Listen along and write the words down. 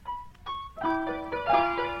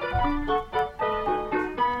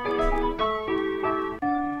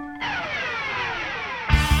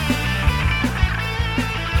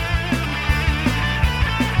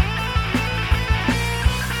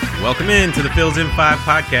Welcome in to the Phils in 5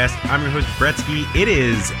 podcast. I'm your host, Bretsky. It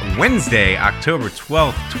is Wednesday, October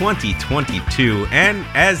 12th, 2022. And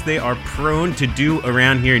as they are prone to do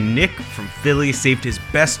around here, Nick from Philly saved his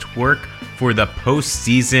best work for the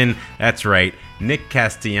postseason. That's right. Nick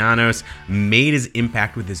Castellanos made his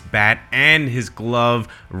impact with his bat and his glove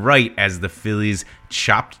right as the Phillies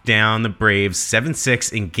chopped down the Braves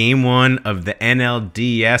 7-6 in Game 1 of the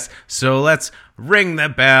NLDS. So let's ring the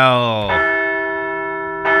bell.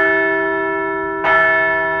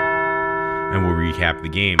 And we'll recap the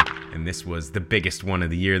game. And this was the biggest one of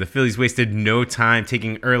the year. The Phillies wasted no time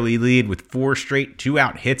taking early lead with 4 straight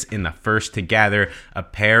 2-out hits in the first to gather a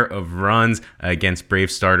pair of runs against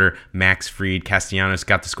Brave starter Max Fried. Castellanos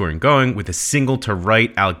got the scoring going with a single to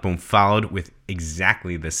right. Alec Bohm followed with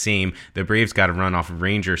exactly the same. The Braves got a run off of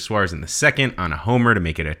Ranger Suarez in the second on a homer to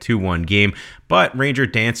make it a 2-1 game, but Ranger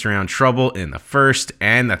danced around trouble in the first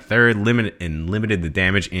and the third, limited the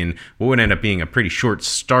damage in what would end up being a pretty short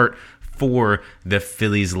start for the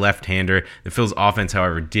Phillies left-hander. The Phillies offense,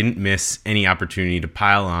 however, didn't miss any opportunity to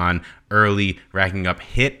pile on early, racking up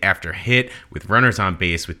hit after hit with runners on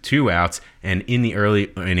base with 2 outs. And in the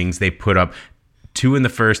early innings, they put up 2 in the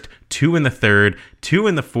first, 2 in the third, 2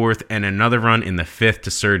 in the fourth, and another run in the fifth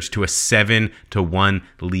to surge to a 7-1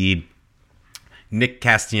 lead. Nick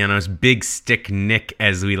Castellanos, Big Stick Nick,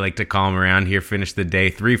 as we like to call him around here, finished the day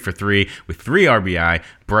 3 for 3 with 3 RBI.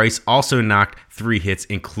 Bryce also knocked 3 hits,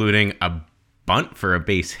 including a bunt for a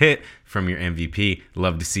base hit from your MVP.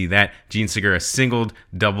 Love to see that. Gene Segura singled,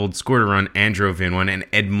 doubled, scored a run, and drove in one. And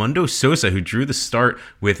Edmundo Sosa, who drew the start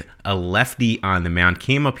with a lefty on the mound,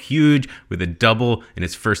 came up huge with a double in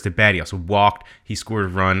his first at bat. He also walked, he scored a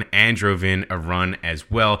run, and drove in a run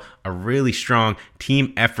as well. A really strong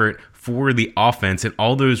team effort for the offense, and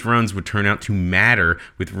all those runs would turn out to matter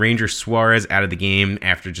with Ranger Suarez out of the game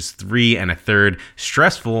after just 3 1/3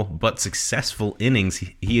 stressful but successful innings.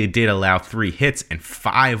 He did allow 3 hits and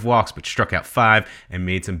 5 walks, but struck out 5 and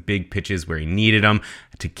made some big pitches where he needed them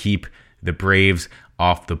to keep the Braves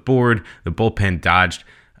off the board. The bullpen dodged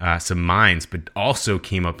some mines, but also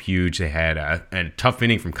came up huge. They had a tough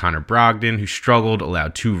inning from Connor Brogdon, who struggled,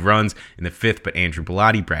 allowed 2 runs in the 5th, but Andrew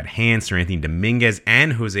Bellotti, Brad Hand, Seranthony Dominguez,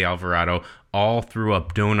 and Jose Alvarado all threw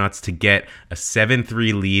up donuts to get a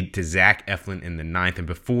 7-3 lead to Zach Eflin in the 9th. And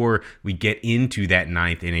before we get into that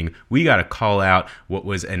 9th inning, we got to call out what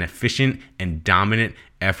was an efficient and dominant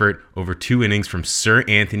effort over 2 innings from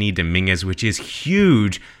Seranthony Dominguez, which is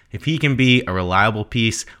huge. If he can be a reliable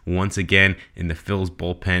piece once again in the Phil's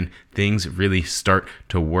bullpen, things really start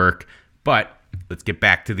to work. But let's get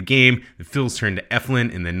back to the game. The Phil's turned to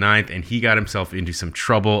Eflin in the 9th, and he got himself into some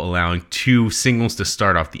trouble, allowing 2 singles to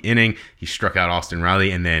start off the inning. He struck out Austin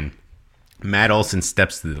Riley, and then Matt Olson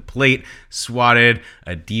steps to the plate, swatted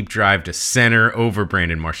a deep drive to center over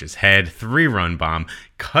Brandon Marsh's head, 3-run bomb,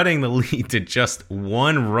 cutting the lead to just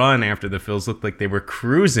 1 run after the Phils looked like they were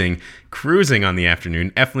cruising on the afternoon.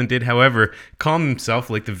 Eflin did, however, calm himself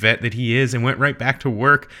like the vet that he is and went right back to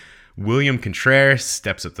work. William Contreras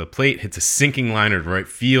steps up to the plate, hits a sinking liner to right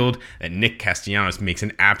field that Nick Castellanos makes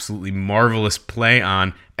an absolutely marvelous play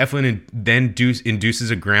on. Eflin then induces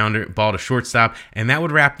a grounder ball to shortstop, and that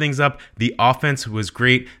would wrap things up. The offense was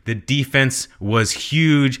great. The defense was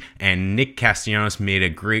huge, and Nick Castellanos made a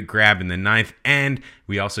great grab in the 9th, and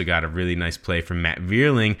we also got a really nice play from Matt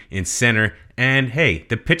Vierling in center. And hey,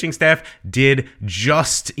 the pitching staff did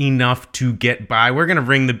just enough to get by. We're going to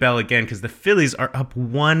ring the bell again because the Phillies are up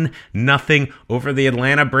 1-0 over the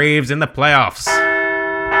Atlanta Braves in the playoffs.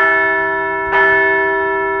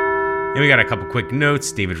 And we got a couple quick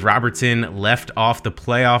notes. David Robertson left off the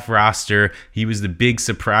playoff roster. He was the big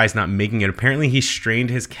surprise not making it. Apparently, he strained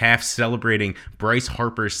his calf celebrating Bryce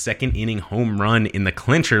Harper's 2nd inning home run in the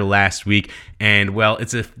clincher last week. And, well,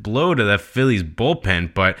 it's a blow to the Phillies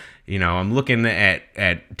bullpen, but you know, I'm looking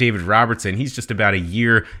at David Robertson. He's just about a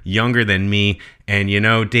year younger than me. And, you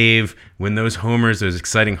know, Dave, when those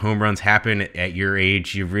exciting home runs happen at your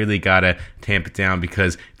age, you really got to tamp it down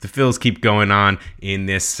because if the Phils keep going on in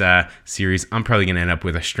this series, I'm probably going to end up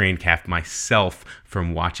with a strained calf myself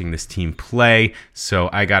from watching this team play. So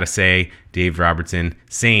I got to say, Dave Robertson,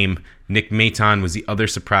 same. Nick Maton was the other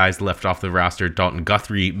surprise left off the roster. Dalton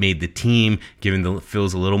Guthrie made the team, giving the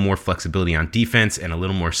Phils a little more flexibility on defense and a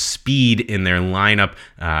little more speed in their lineup,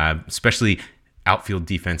 especially outfield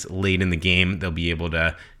defense late in the game. They'll be able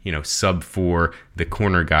to, sub for the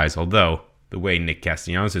corner guys. Although the way Nick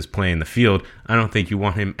Castellanos is playing the field, I don't think you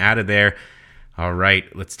want him out of there. All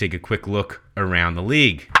right, let's take a quick look around the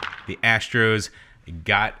league. The Astros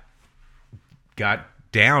got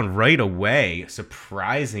down right away.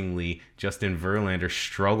 Surprisingly, Justin Verlander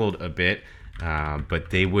struggled a bit.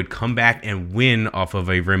 But they would come back and win off of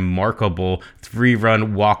a remarkable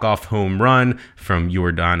 3-run walk-off home run from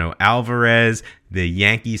Yordan Alvarez. The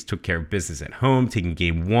Yankees took care of business at home, taking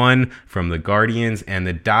game 1 from the Guardians, and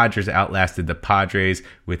the Dodgers outlasted the Padres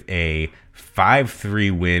with a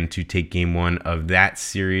 5-3 win to take game 1 of that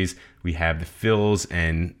series. We have the Phils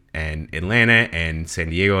and Atlanta and San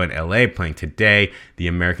Diego and LA playing today. The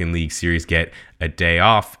American League Series get a day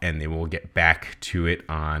off, and they will get back to it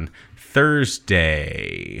on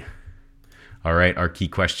Thursday. All right, our key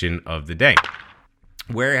question of the day.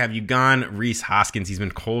 Where have you gone, Rhys Hoskins? He's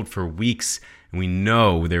been cold for weeks, and we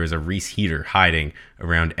know there is a Rhys heater hiding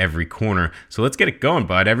around every corner. So let's get it going,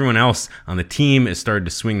 bud. Everyone else on the team has started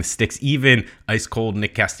to swing the sticks. Even ice cold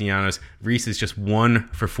Nick Castellanos. Rhys is just 1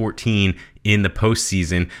 for 14 in the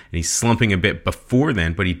postseason, and he's slumping a bit before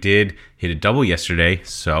then, but he did hit a double yesterday.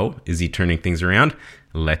 So is he turning things around?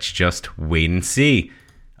 Let's just wait and see.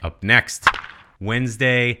 Up next,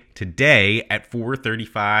 Wednesday today at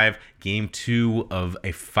 4:35, game 2 of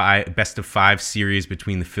a best of 5 series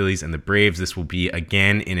between the Phillies and the Braves. This will be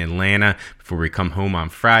again in Atlanta before we come home on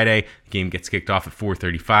Friday. The game gets kicked off at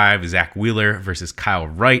 4:35. Zach Wheeler versus Kyle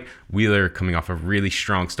Wright. Wheeler coming off a really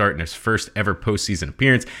strong start in his first ever postseason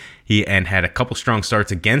appearance. He had a couple strong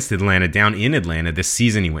starts against Atlanta down in Atlanta this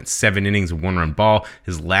season. He went 7 innings, a 1-run ball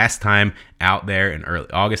his last time out there in early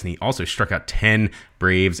August, and he also struck out 10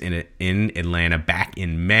 Braves in Atlanta back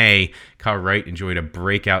in May. Kyle Wright enjoyed a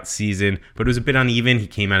breakout season, but it was a bit uneven. He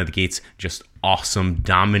came out of the gates just awesome,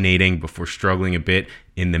 dominating before struggling a bit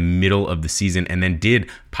in the middle of the season, and then did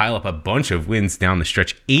pile up a bunch of wins down the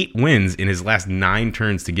stretch. 8 wins in his last 9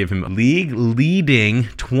 turns to give him a league-leading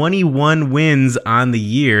 21 wins on the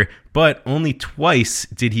year, but only twice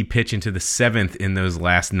did he pitch into the 7th in those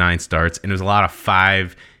last 9 starts, and it was a lot of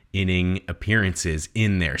 5-inning appearances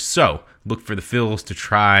in there. So look for the Phils to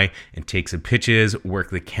try and take some pitches,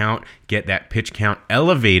 work the count, get that pitch count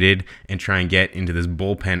elevated, and try and get into this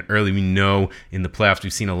bullpen early. We know in the playoffs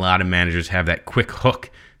we've seen a lot of managers have that quick hook,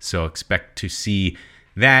 so expect to see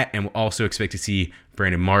that, and we'll also expect to see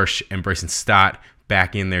Brandon Marsh and Bryson Stott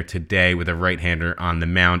back in there today with a right-hander on the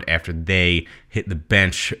mound after they hit the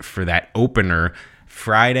bench for that opener.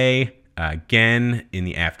 Friday, again in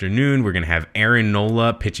the afternoon, we're going to have Aaron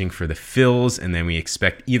Nola pitching for the Phils, and then we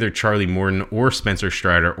expect either Charlie Morton or Spencer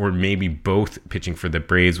Strider, or maybe both pitching for the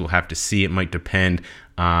Braves. We'll have to see. It might depend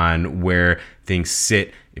on where things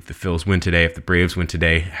sit. If the Phils win today, if the Braves win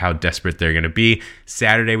today, how desperate they're going to be.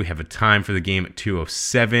 Saturday, we have a time for the game at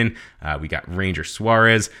 2:07. We got Ranger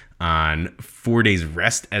Suarez on 4 days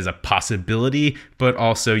rest as a possibility, but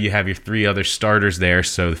also you have your 3 other starters there,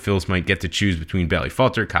 so the Phils might get to choose between Bailey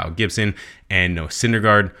Falter, Kyle Gibson, and Noah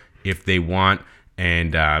Syndergaard if they want.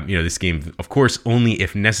 And, this game, of course, only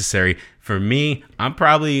if necessary. For me, I'm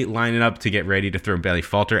probably lining up to get ready to throw Bailey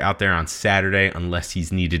Falter out there on Saturday unless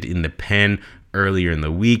he's needed in the pen earlier in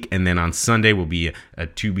the week, and then on Sunday will be a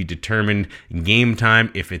to be determined game time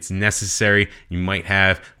if it's necessary. You might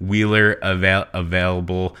have Wheeler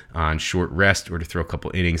available on short rest or to throw a couple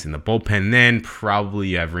innings in the bullpen. Then probably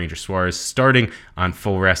you have Ranger Suarez starting on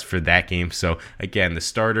full rest for that game. So again, the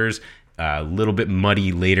starters a little bit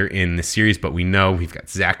muddy later in the series, but we know we've got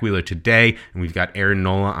Zach Wheeler today and we've got Aaron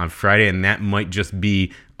Nola on Friday, and that might just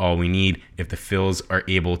be all we need if the Phils are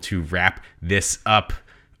able to wrap this up.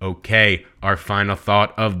 Okay, our final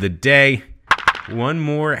thought of the day. One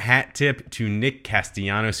more hat tip to Nick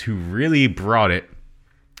Castellanos, who really brought it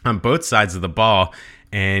on both sides of the ball,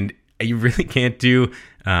 and you really can't do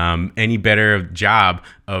any better job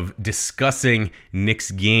of discussing Nick's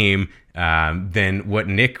game than what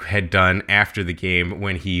Nick had done after the game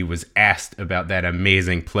when he was asked about that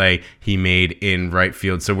amazing play he made in right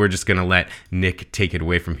field. So we're just going to let Nick take it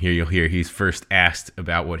away from here. You'll hear he's first asked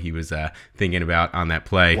about what he was thinking about on that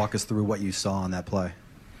play. Walk us through what you saw on that play.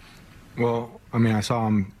 Well, I saw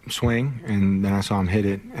him swing, and then I saw him hit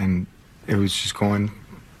it, and it was just going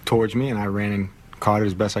towards me, and I ran and caught it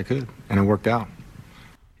as best I could, and it worked out.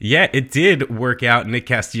 Yeah, it did work out, Nick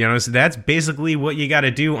Castellanos. That's basically what you got to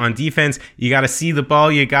do on defense. You got to see the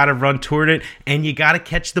ball, you got to run toward it, and you got to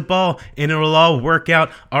catch the ball, and it'll all work out.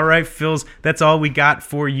 All right, Phils, that's all we got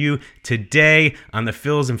for you today on the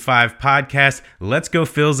Phils in 5 podcast. Let's go,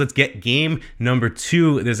 Phils. Let's get game number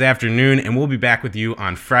 2 this afternoon, and we'll be back with you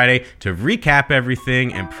on Friday to recap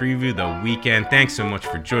everything and preview the weekend. Thanks so much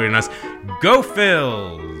for joining us. Go,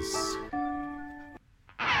 Phils!